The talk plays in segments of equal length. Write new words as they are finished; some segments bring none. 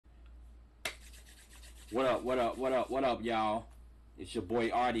What up, what up, what up, what up, y'all? It's your boy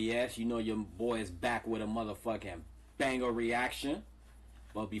R.D.S. You know your boy is back with a motherfucking banger reaction.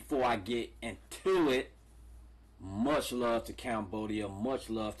 But before I get into it, much love to Cambodia, much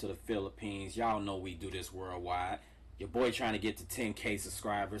love to the Philippines. Y'all know we do this worldwide. Your boy trying to get to 10K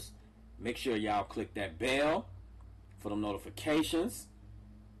subscribers. Make sure y'all click that bell for them notifications.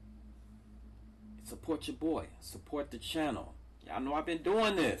 Support your boy. Support the channel. Y'all know I've been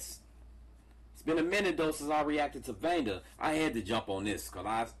doing this. It's been a minute though since I reacted to Vannda. I had to jump on this because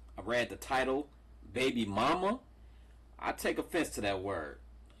I read the title, Baby Mama. I take offense to that word.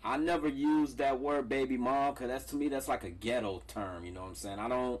 I never use that word baby mom because that's, to me, that's like a ghetto term, you know what I'm saying? I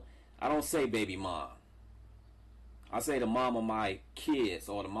don't say baby mom. I say the mom of my kids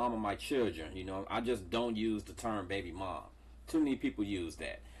or the mom of my children, you know. I just don't use the term baby mom. Too many people use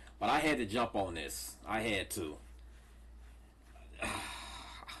that. But I had to jump on this. I had to.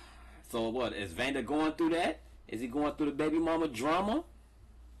 So what, is Vannda going through that? Is he going through the baby mama drama?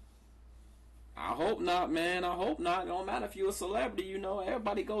 I hope not, man. I hope not. It don't matter if you're a celebrity, you know,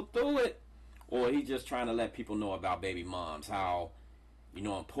 everybody go through it. Or he just trying to let people know about baby moms, how, you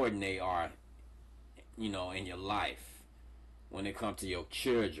know, important they are, you know, in your life when it comes to your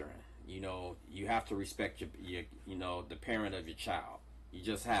children. You know, you have to respect your you know, the parent of your child. You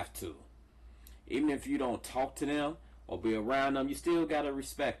just have to. Even if you don't talk to them or be around them, you still got to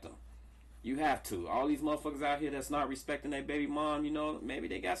respect them. You have to. All these motherfuckers out here that's not respecting their baby mom, you know, maybe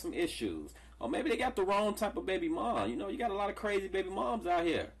they got some issues. Or maybe they got the wrong type of baby mom. You know, you got a lot of crazy baby moms out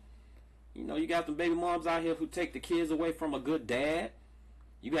here. You know, you got the baby moms out here who take the kids away from a good dad.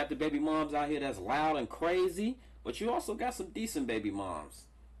 You got the baby moms out here that's loud and crazy. But you also got some decent baby moms.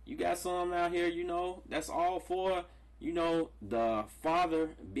 You got some out here, you know, that's all for, you know, the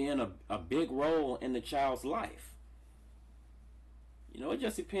father being a big role in the child's life. You know, it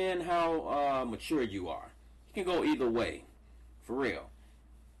just depends how mature you are. You can go either way, for real.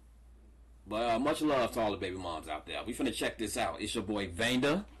 But much love to all the baby moms out there. We finna check this out. It's your boy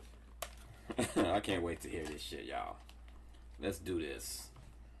Vannda. I can't wait to hear this shit, y'all. Let's do this.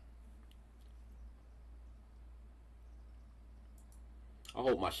 I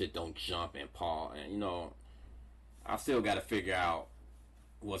hope my shit don't jump and pause. And, you know, I still got to figure out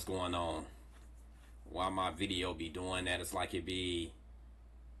what's going on. Why my video be doing that. It's like it be...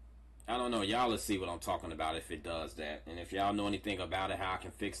 I don't know. Y'all will see what I'm talking about if it does that. And if y'all know anything about it, how I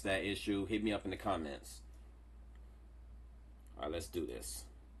can fix that issue, hit me up in the comments. Alright, let's do this.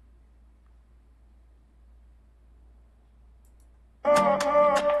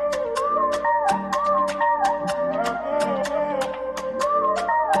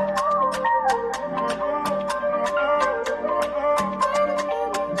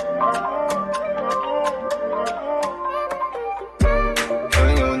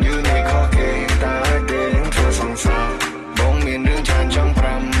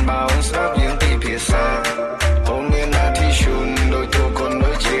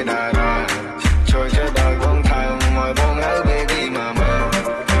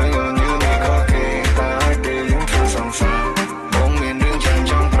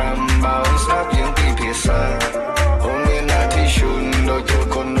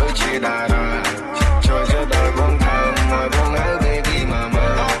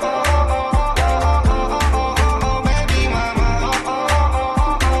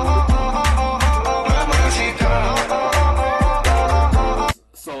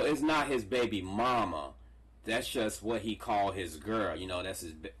 His baby mama, that's just what he called his girl. You know, that's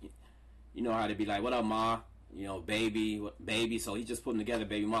his, you know how to be like, what up, ma? You know, baby. So he just putting together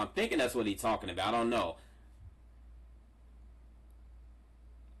baby mom, thinking that's what he's talking about. I don't know.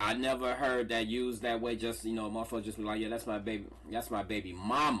 I never heard that used that way. Just, you know, motherfuckers just be like, yeah, that's my baby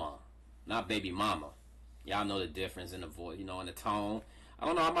mama, not baby mama. Y'all know the difference in the voice, you know, in the tone. I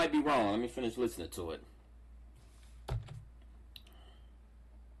don't know, I might be wrong. Let me finish listening to it.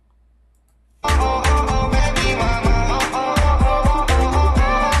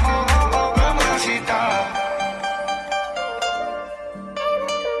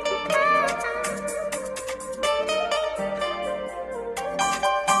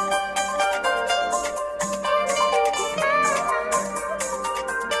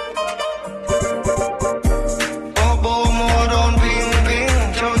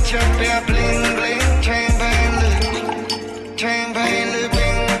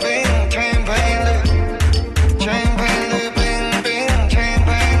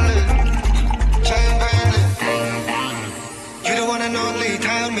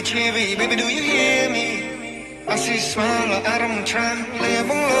 Baby, do you hear me? I see smile like I'm trying to live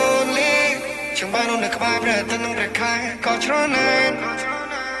lonely.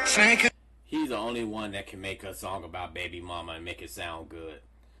 He's the only one that can make a song about baby mama and make it sound good.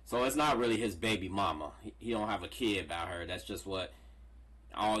 So it's not really his baby mama. He don't have a kid about her. That's just what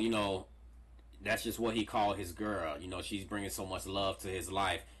that's just what he called his girl. You know, she's bringing so much love to his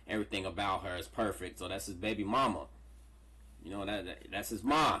life. Everything about her is perfect. So that's his baby mama. You know, that's his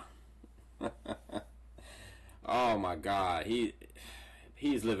mom. Oh my God.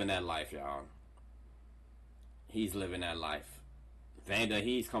 He's living that life, y'all. He's living that life. Vannda,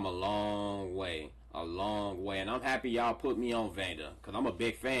 he's come a long way. A long way. And I'm happy y'all put me on Vannda, because I'm a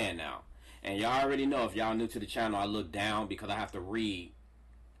big fan now. And y'all already know, if y'all new to the channel, I look down because I have to read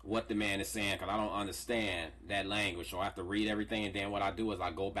what the man is saying, because I don't understand that language. So I have to read everything, and then what I do is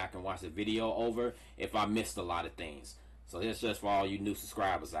I go back and watch the video over if I missed a lot of things. So it's just for all you new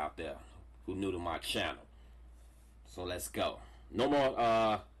subscribers out there who new to my channel. So let's go. No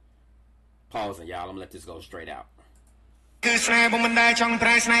more pausing, y'all. I'm gonna let this go straight out. Cứ snap bông bên đai trong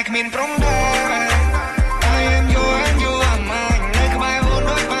price này miền prong đai I am you and you are mine នៅក្បែរអូន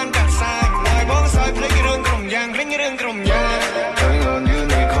ដូចបានកាត់សាញហើយបងសើចភ្លេចរឿងក្រុមយ៉ាងភ្លេចរឿងក្រុមយ៉ាង Going on you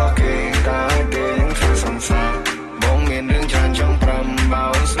នេះខុសគេតែគេធ្វើសង្សារបងមានរឿងច្រើនចង់ប្រាំបោ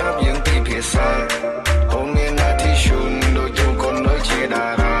ស្ដាប់យើងពីភាសាអូនមានหน้าที่ជូនដូចជូនคนដូចជាតា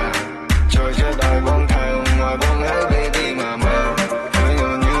រាជួយចិត្តឲ្យបងថែមឲ្យបងហើយ baby mama Going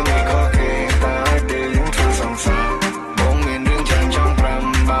on you នេះខុសគេតែគេធ្វើសង្សារ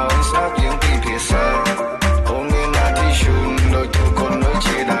Stop yung pipisa Kung yun natin shoot Đôi tụ con đôi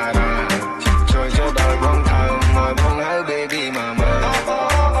chế đà ra Trời cho đòi bóng thằng Mọi bóng hãy baby mama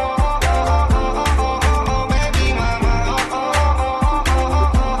Baby mama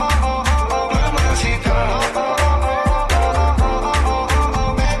Mamacita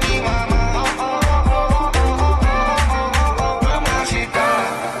Baby mama Mamacita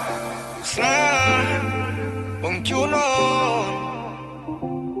Snap Bông chú nó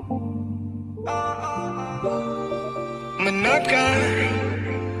Menatkan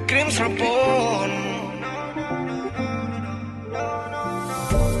krim serpon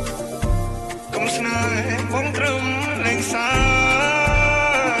Kum senai bong trum leng sa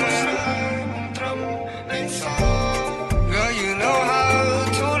Girl you know how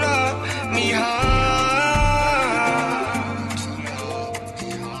to love me hard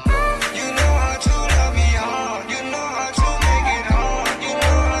You know how to love me hard You know how to make it hard You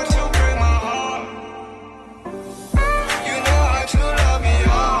know how to break my heart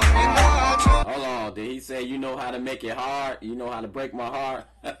Hold on, did he say you know how to make it hard? You know how to break my heart?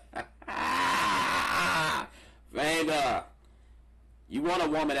 Vannda, you want a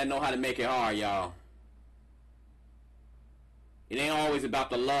woman that know how to make it hard, y'all. It ain't always about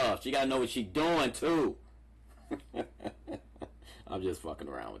the love. She gotta know what she doing too. I'm just fucking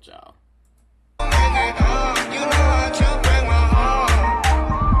around with y'all. You know how to break my heart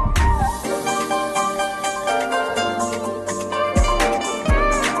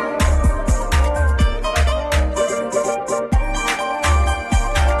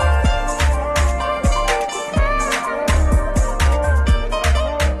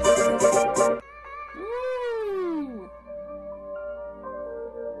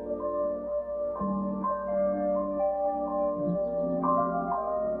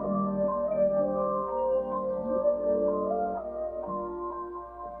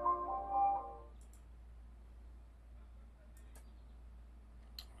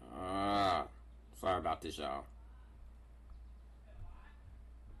Sorry about this, y'all.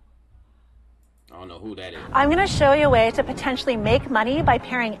 I don't know who that is. I'm going to show you a way to potentially make money by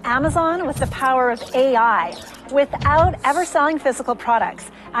pairing Amazon with the power of AI without ever selling physical products.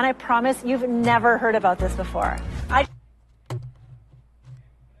 And I promise you've never heard about this before.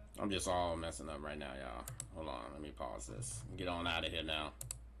 I'm just all messing up right now, y'all. Hold on, let me pause this. Get on out of here now.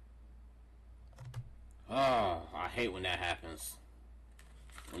 Oh, I hate when that happens.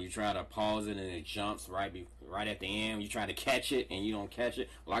 When you try to pause it and it jumps right at the end. You try to catch it and you don't catch it.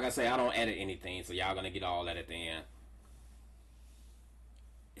 Like I say, I don't edit anything, so y'all gonna get all that at the end.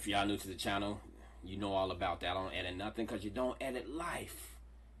 If y'all new to the channel, you know all about that. I don't edit nothing because you don't edit life.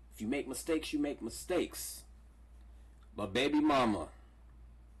 If you make mistakes, you make mistakes. But baby mama,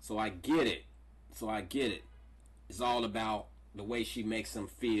 so I get it. It's all about the way she makes him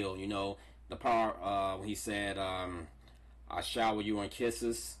feel, you know. The part when he said, I shower you in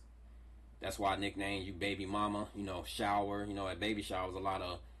kisses. That's why I nicknamed you baby mama. You know, shower. You know, at baby showers, a lot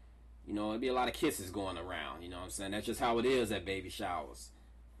of, you know, it'd be a lot of kisses going around. You know what I'm saying? That's just how it is at baby showers.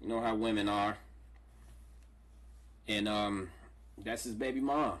 You know how women are. And that's his baby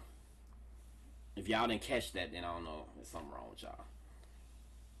mom. If y'all didn't catch that, then I don't know. There's something wrong with y'all.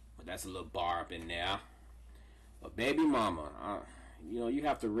 But that's a little bar up in there. But baby mama, You know, you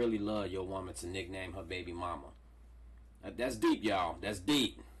have to really love your woman to nickname her baby mama. That's deep, y'all. That's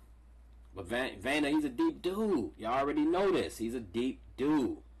deep. But Vannda, he's a deep dude. Y'all already know this. He's a deep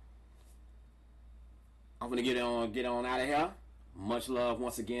dude. I'm gonna get on out of here. Much love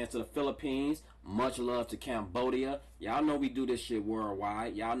once again to the Philippines. Much love to Cambodia. Y'all know we do this shit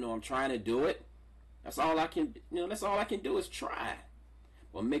worldwide. Y'all know I'm trying to do it. That's all I can. That's all I can do is try.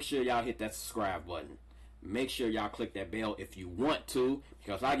 But make sure y'all hit that subscribe button. Make sure y'all click that bell if you want to,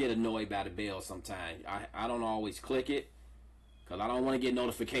 because I get annoyed by the bell sometimes. I don't always click it, because I don't want to get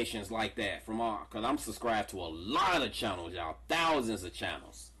notifications like that from all, because I'm subscribed to a lot of channels, y'all. Thousands of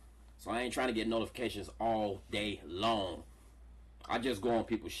channels. So I ain't trying to get notifications all day long. I just go on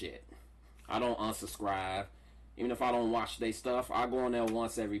people's shit. I don't unsubscribe. Even if I don't watch their stuff, I go on there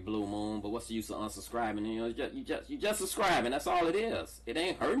once every blue moon. But what's the use of unsubscribing? You just subscribing. That's all it is. It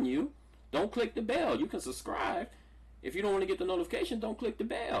ain't hurting you. Don't click the bell. You can subscribe. If you don't want to get the notification, don't click the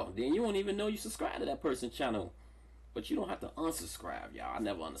bell. Then you won't even know you subscribe to that person's channel. But you don't have to unsubscribe, y'all. I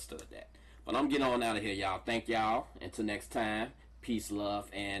never understood that. But I'm getting on out of here, y'all. Thank y'all. Until next time, peace, love,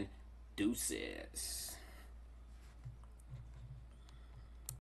 and deuces.